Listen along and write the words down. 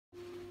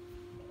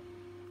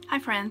Hi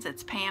friends,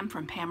 it's Pam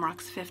from Pam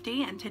Rocks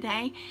 50, and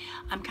today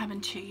I'm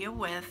coming to you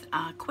with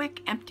a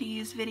quick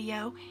empties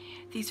video.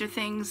 These are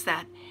things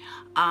that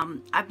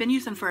I've been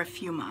using for a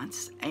few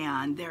months,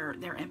 and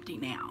they're empty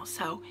now.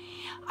 So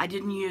I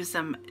didn't use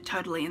them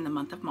totally in the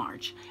month of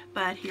March,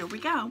 but here we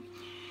go.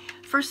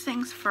 First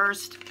things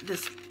first,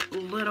 this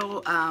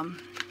little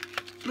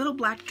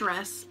black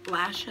dress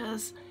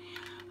lashes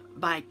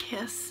by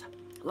Kiss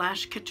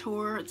Lash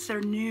Couture. It's their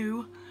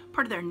new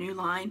part of their new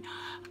line.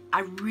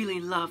 I really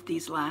love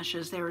these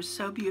lashes. They are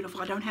so beautiful.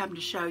 I don't have them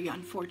to show you,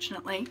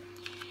 unfortunately,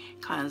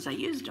 because I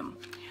used them.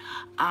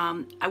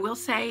 I will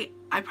say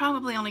I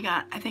probably only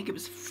got, I think it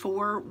was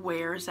 4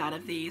 wears out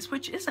of these,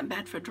 which isn't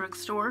bad for a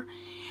drugstore.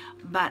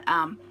 But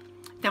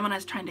then when I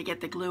was trying to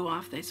get the glue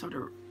off, they sort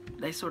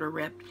of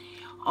ripped.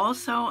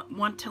 Also,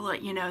 want to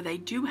let you know they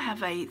do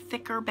have a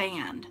thicker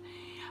band.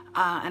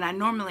 And I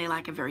normally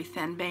like a very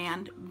thin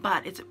band,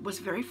 but it was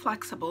very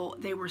flexible.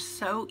 They were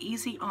so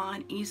easy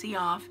on, easy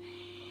off,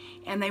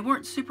 and they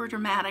weren't super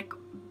dramatic,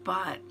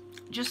 but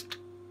just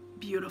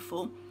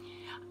beautiful.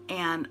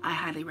 And I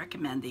highly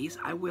recommend these.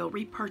 I will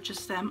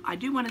repurchase them. I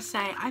do want to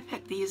say I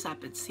picked these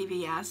up at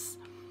CVS,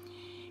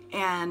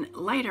 and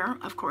later,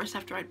 of course,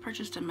 after I'd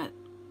purchased them at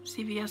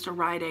CVS or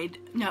Rite Aid,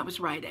 no, it was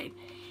Rite Aid.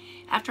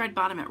 After I'd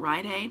bought them at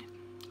Rite Aid,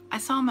 I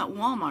saw them at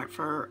Walmart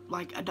for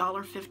like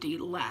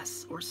 $1.50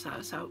 less or so.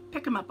 So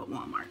pick them up at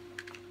Walmart.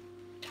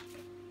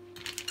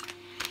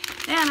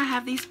 Then I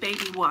have these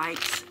baby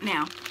wipes.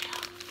 Now,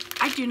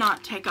 I do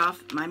not take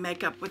off my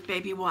makeup with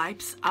baby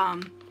wipes.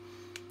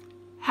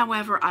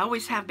 However, I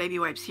always have baby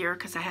wipes here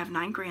because I have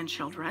 9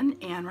 grandchildren,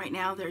 and right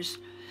now there's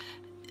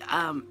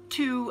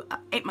 2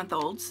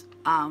 8-month-olds,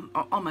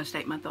 almost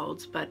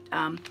 8-month-olds. But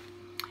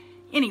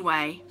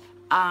anyway,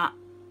 I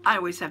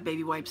always have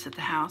baby wipes at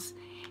the house.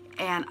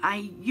 And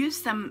I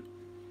use them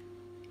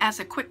as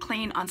a quick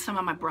clean on some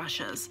of my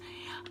brushes.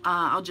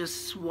 I'll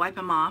just wipe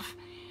them off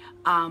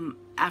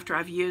after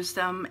I've used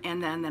them,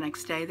 and then the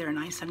next day they're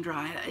nice and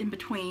dry in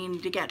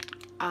between to get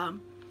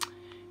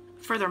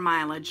further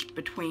mileage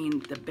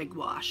between the big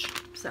wash.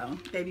 So,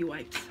 baby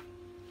wipes.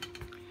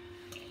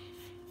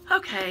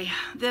 Okay,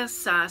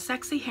 this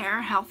sexy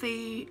hair,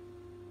 healthy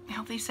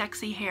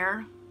sexy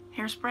hair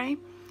hairspray.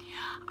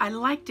 I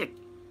liked it.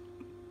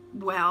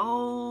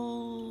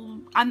 Well,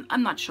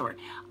 I'm not sure.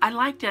 I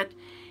liked it.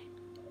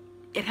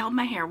 It held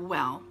my hair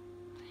well,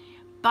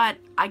 but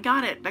I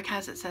got it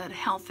because it said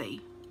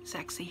healthy,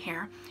 sexy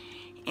hair.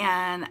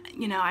 And,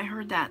 you know, I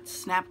heard that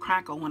snap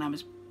crackle when I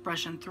was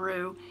brushing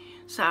through.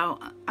 So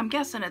I'm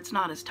guessing it's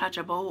not as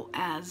touchable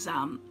as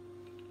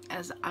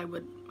I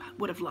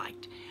would have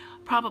liked.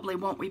 Probably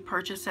won't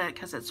repurchase it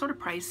because it's sort of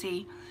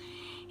pricey.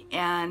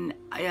 And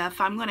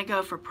if I'm going to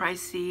go for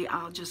pricey,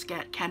 I'll just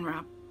get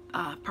Kenra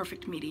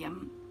Perfect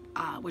Medium,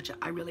 which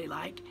I really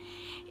like.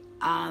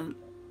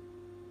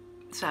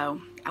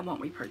 So I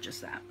won't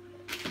repurchase that.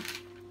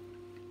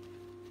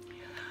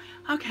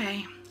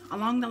 Okay,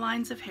 along the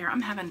lines of hair,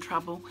 I'm having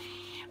trouble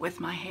with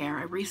my hair.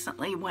 I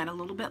recently went a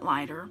little bit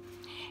lighter,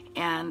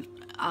 and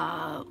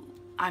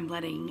I'm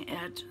letting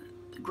it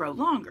grow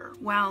longer.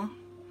 Well,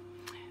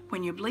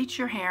 when you bleach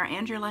your hair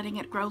and you're letting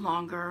it grow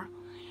longer,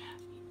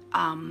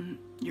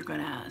 you're going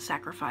to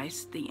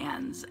sacrifice the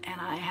ends, and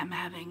I am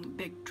having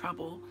big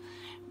trouble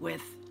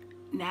with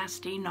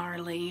nasty,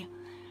 gnarly,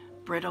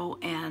 brittle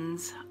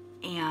ends,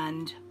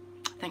 and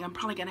I think I'm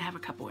probably going to have a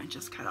couple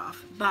inches cut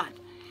off. But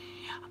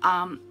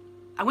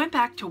I went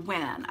back to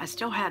when I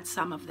still had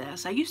some of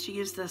this. I used to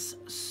use this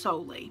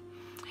solely,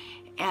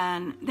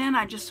 and then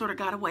I just sort of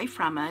got away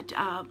from it.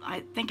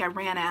 I think I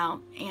ran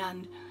out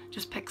and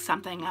just picked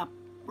something up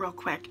real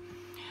quick.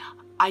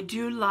 I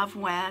do love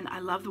when. I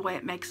love the way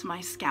it makes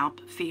my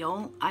scalp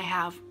feel. I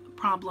have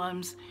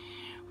problems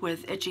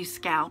with itchy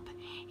scalp,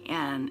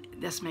 and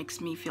this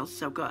makes me feel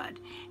so good.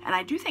 And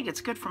I do think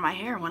it's good for my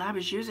hair. When I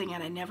was using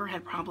it, I never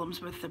had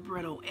problems with the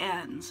brittle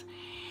ends.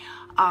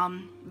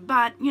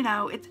 But you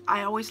know,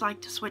 I always like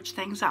to switch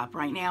things up.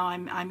 Right now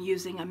I'm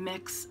using a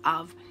mix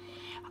of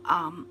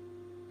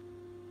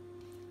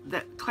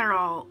the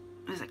Clairol,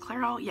 is it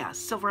Clairol? Yeah,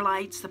 Silver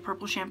Lights, the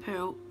purple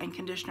shampoo and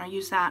conditioner. I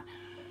use that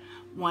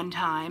one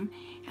time,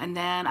 and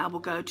then I will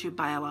go to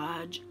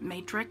Biolage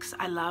Matrix.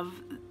 I love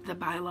the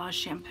Biolage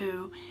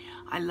shampoo.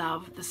 I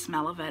love the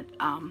smell of it.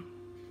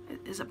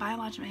 Is it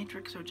Biolage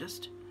Matrix or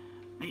just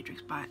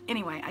Matrix?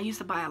 Anyway, I use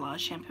the Biolage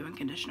shampoo and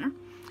conditioner.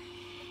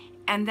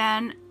 And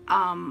then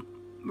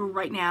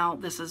right now,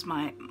 this is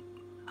my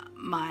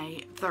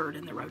third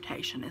in the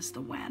rotation is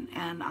the Wen,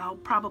 and I'll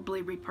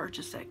probably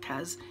repurchase it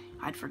because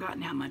I'd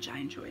forgotten how much I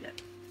enjoyed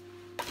it.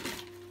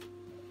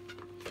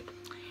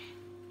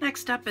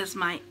 Next up is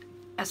my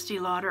Estee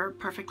Lauder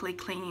Perfectly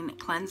Clean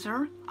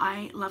Cleanser.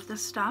 I love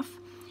this stuff,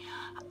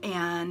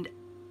 and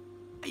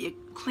it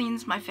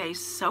cleans my face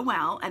so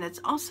well, and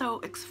it's also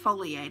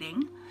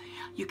exfoliating.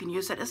 You can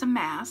use it as a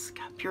mask,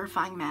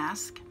 purifying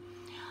mask,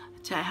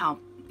 to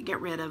help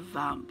get rid of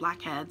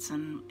blackheads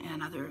and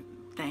other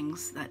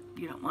things that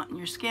you don't want in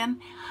your skin.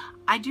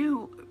 I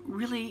do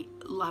really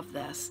love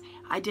this.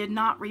 I did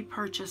not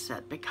repurchase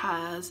it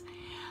because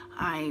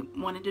I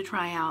wanted to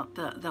try out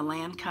the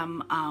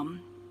Lancome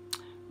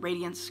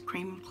Radiance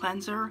Cream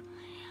Cleanser,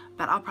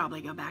 but I'll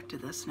probably go back to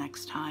this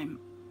next time.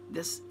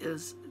 This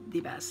is the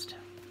best.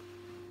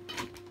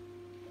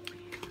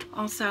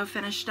 Also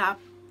finished up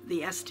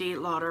the Estee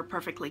Lauder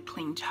Perfectly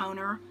Clean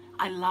Toner.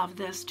 I love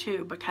this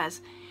too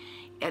because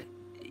it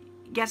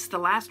gets the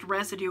last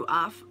residue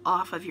off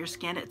of your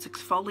skin. It's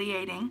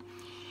exfoliating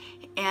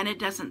and it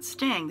doesn't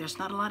sting. There's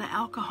not a lot of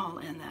alcohol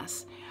in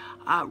this.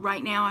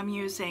 Right now I'm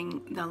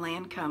using the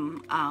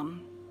Lancome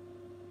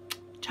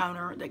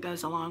toner that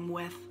goes along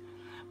with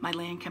my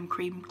Lancome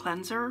Cream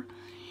Cleanser,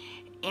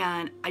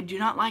 and I do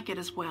not like it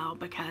as well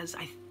because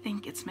I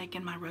think it's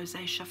making my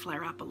rosacea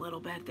flare up a little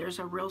bit. There's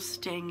a real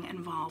sting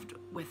involved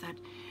with it,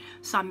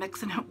 so I'm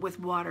mixing it with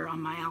water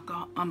on my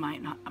alcohol,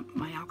 not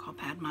my alcohol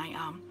pad,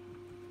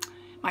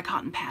 my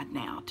cotton pad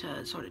now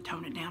to sort of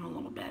tone it down a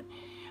little bit.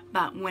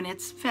 But when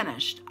it's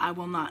finished, I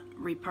will not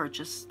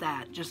repurchase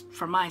that. Just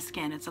for my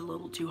skin, it's a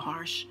little too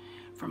harsh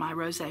for my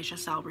rosacea,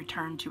 so I'll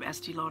return to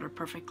Estee Lauder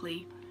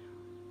Perfectly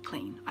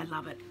Clean. I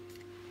love it.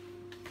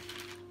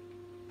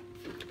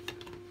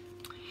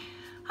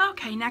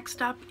 Okay,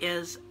 next up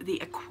is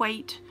the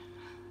Equate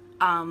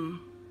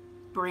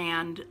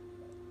brand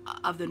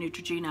of the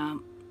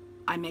Neutrogena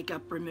eye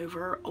makeup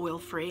remover,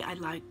 oil-free. I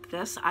like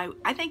this.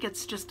 I think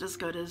it's just as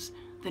good as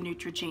the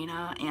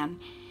Neutrogena, and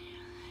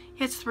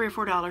it's $3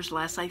 or $4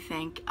 less, I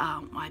think.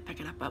 I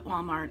pick it up at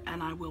Walmart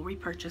and I will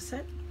repurchase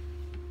it.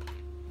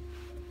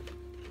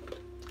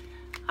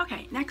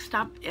 Okay, next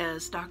up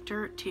is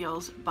Dr.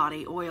 Teal's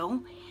Body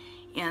Oil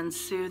in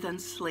Soothe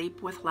and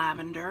Sleep with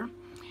Lavender.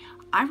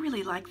 I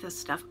really like this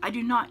stuff. I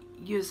do not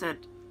use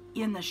it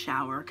in the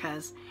shower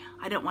because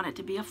I don't want it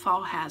to be a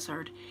fall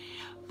hazard.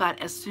 But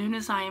as soon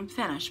as I am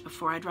finished,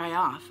 before I dry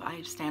off,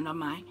 I stand on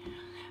my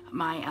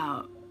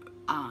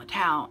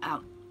towel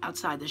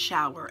outside the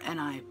shower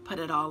and I put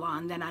it all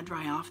on. Then I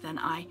dry off. Then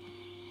I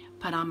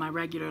put on my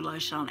regular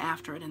lotion on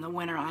after it. In the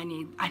winter, I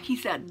need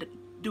that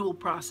dual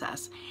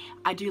process.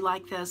 I do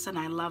like this, and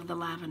I love the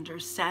lavender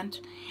scent,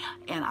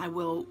 and I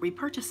will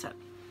repurchase it.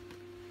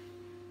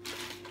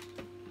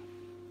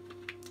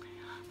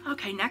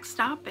 Okay, next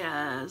up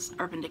is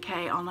Urban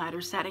Decay All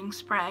Nighter Setting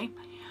Spray.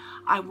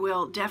 I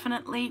will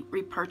definitely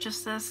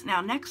repurchase this.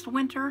 Now, next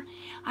winter,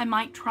 I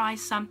might try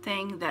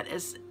something that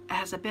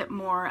has a bit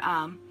more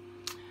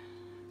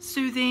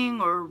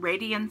soothing or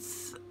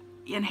radiance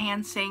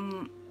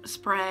enhancing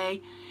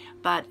spray,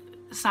 but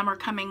summer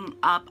coming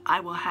up, I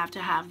will have to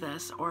have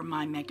this or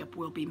my makeup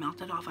will be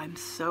melted off. I'm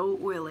so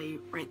oily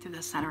right through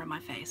the center of my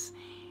face,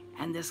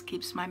 and this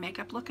keeps my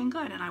makeup looking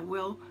good, and I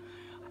will,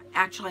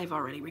 actually I've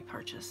already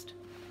repurchased.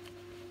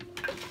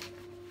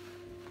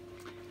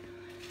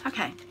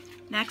 Okay,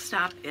 next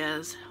up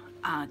is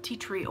tea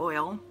tree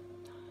oil,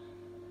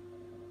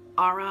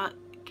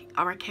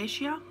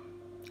 Aracacia.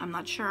 I'm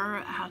not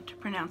sure how to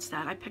pronounce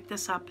that. I picked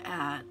this up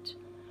at,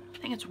 I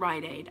think it's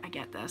Rite Aid. I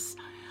get this.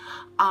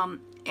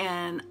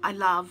 And I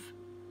love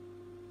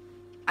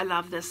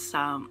this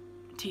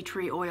tea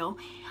tree oil.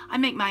 I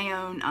make my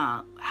own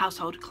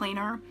household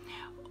cleaner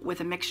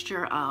with a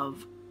mixture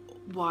of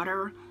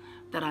water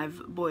that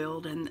I've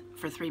boiled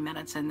for 3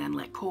 minutes and then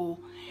let cool,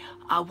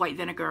 white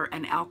vinegar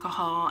and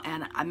alcohol,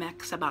 and I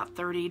mix about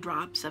 30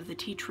 drops of the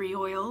tea tree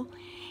oil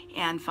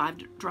and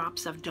 5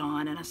 drops of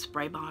Dawn in a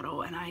spray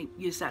bottle, and I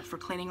use that for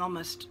cleaning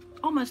almost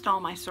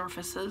all my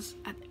surfaces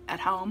at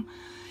home.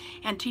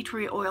 And tea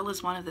tree oil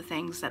is one of the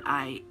things that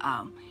I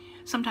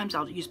sometimes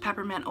I'll use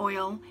peppermint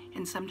oil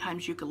and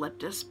sometimes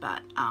eucalyptus, but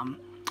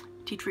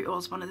tea tree oil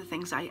is one of the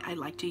things I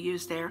like to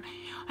use there.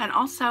 And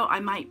also I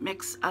might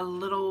mix a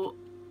little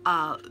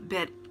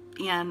bit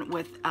in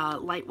with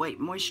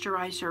lightweight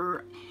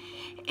moisturizer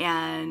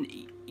and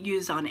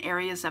use on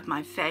areas of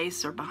my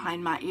face or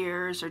behind my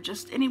ears or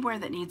just anywhere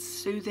that needs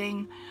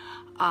soothing.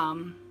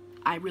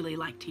 I really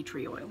like tea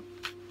tree oil.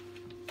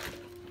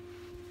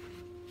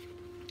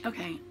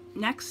 Okay,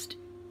 next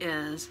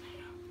is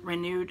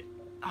Renewed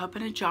Hope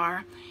in a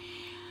Jar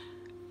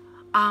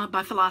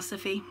by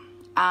Philosophy.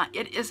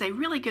 It is a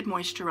really good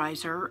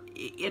moisturizer.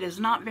 It is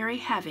not very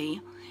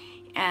heavy,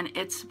 and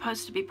it's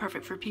supposed to be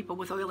perfect for people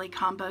with oily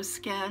combo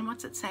skin.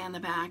 What's it say on the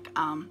back?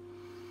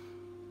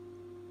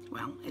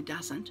 Well, it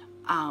doesn't.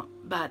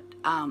 But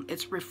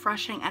it's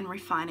refreshing and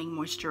refining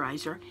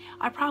moisturizer.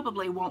 I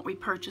probably won't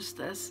repurchase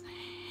this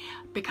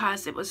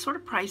because it was sort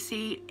of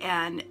pricey,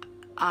 and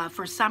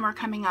for summer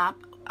coming up,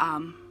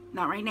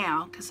 not right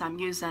now because I'm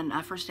using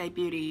a First Aid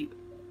Beauty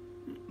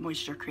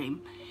moisture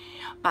cream,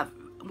 but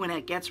when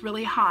it gets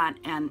really hot,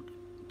 and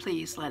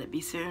please let it be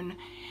soon,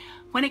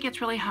 when it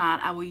gets really hot,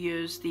 I will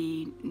use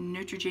the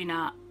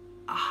Neutrogena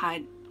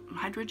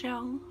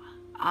Hydrogel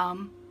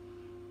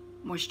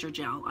moisture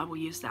gel. I will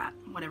use that,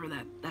 whatever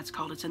that's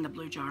called. It's in the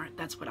blue jar.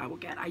 That's what I will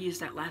get. I used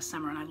that last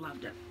summer and I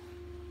loved it.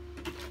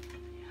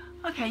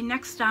 Okay,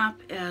 next up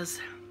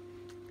is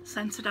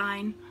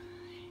Sensodyne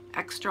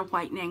Extra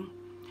Whitening.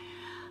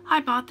 I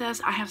bought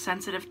this. I have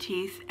sensitive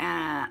teeth,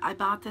 and I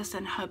bought this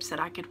in hopes that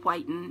I could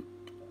whiten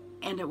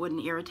and it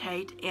wouldn't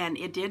irritate, and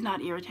it did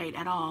not irritate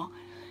at all.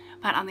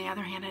 But on the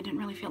other hand, I didn't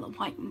really feel it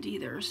whitened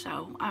either,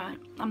 so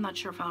I'm not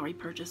sure if I'll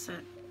repurchase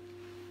it.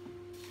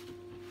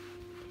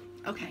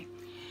 Okay,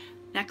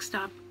 next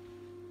up,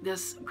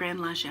 this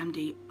Grand Lash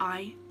MD.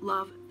 I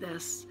love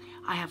this.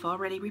 I have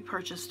already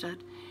repurchased it.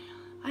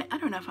 I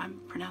don't know if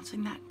I'm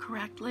pronouncing that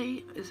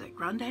correctly. Is it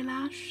Grande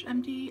Lash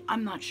MD?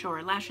 I'm not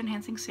sure. Lash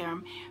Enhancing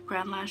Serum,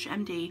 Grand Lash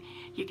MD.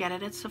 You get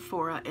it at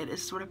Sephora. It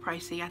is sort of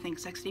pricey, I think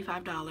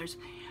 $65.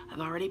 I've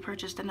already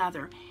purchased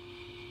another.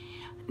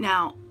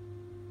 Now,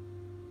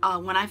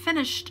 when I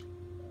finished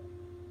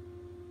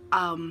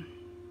my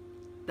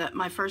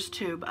first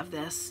tube of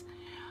this,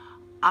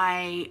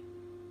 I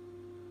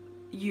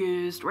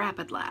used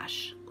Rapid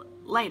Lash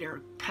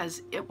later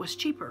because it was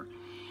cheaper,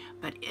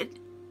 but it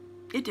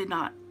did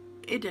not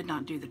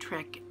do the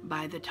trick.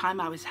 By the time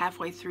I was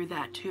halfway through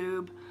that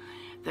tube,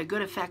 the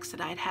good effects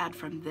that I'd had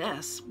from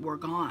this were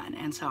gone,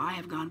 and so I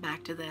have gone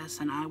back to this,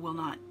 and I will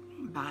not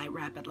buy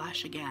Rapid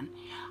Lash again.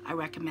 I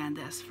recommend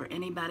this for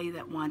anybody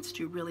that wants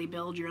to really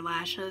build your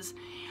lashes.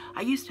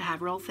 I used to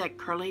have real thick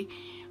curly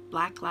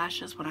black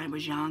lashes when I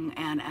was young,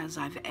 and as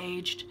I've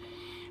aged,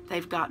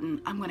 they've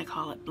gotten, I'm going to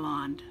call it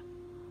blonde.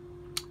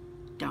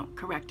 Don't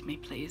correct me,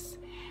 please.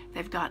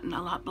 They've gotten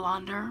a lot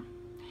blonder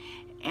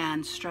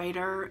and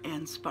straighter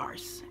and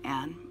sparse,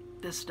 and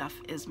this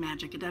stuff is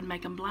magic. It doesn't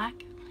make them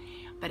black,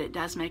 but it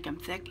does make them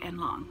thick and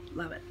long.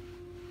 Love it.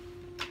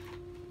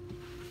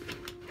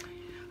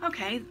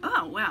 Okay,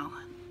 oh well,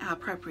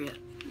 appropriate.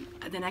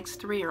 The next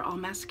three are all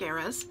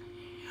mascaras.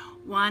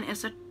 One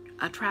is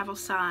a travel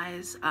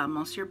size,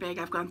 Monsieur Big.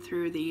 I've gone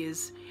through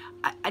these.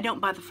 I don't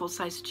buy the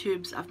full-size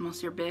tubes of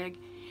Monsieur Big.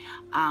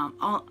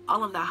 All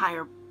of the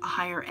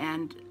higher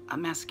end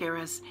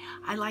mascaras,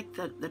 I like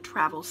the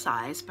travel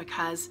size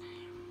because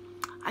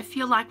I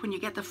feel like when you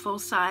get the full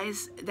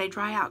size, they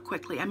dry out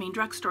quickly. I mean,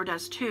 drugstore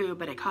does too,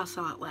 but it costs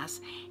a lot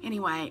less.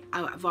 Anyway,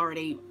 I've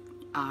already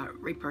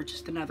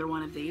repurchased another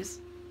one of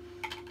these.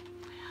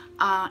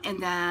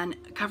 And then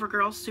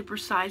CoverGirl Super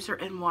Sizer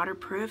and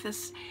Waterproof.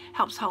 This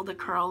helps hold the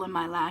curl in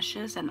my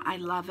lashes, and I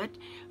love it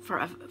for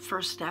a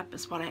first step.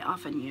 Is what I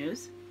often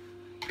use.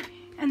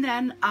 And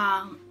then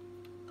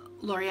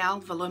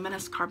L'Oreal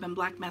Voluminous Carbon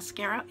Black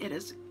Mascara. It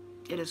is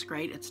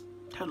great. It's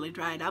totally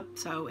dried up,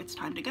 so it's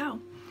time to go.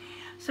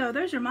 So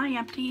those are my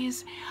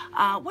empties.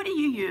 What do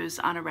you use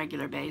on a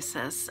regular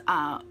basis?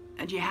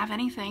 Do you have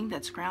anything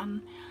that's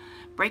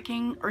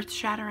groundbreaking,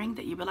 earth-shattering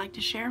that you would like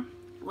to share?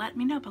 Let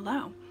me know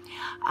below.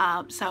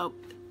 So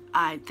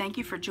I thank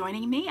you for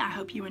joining me. I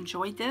hope you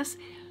enjoyed this.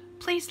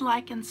 Please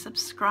like and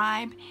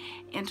subscribe.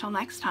 Until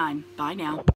next time, bye now.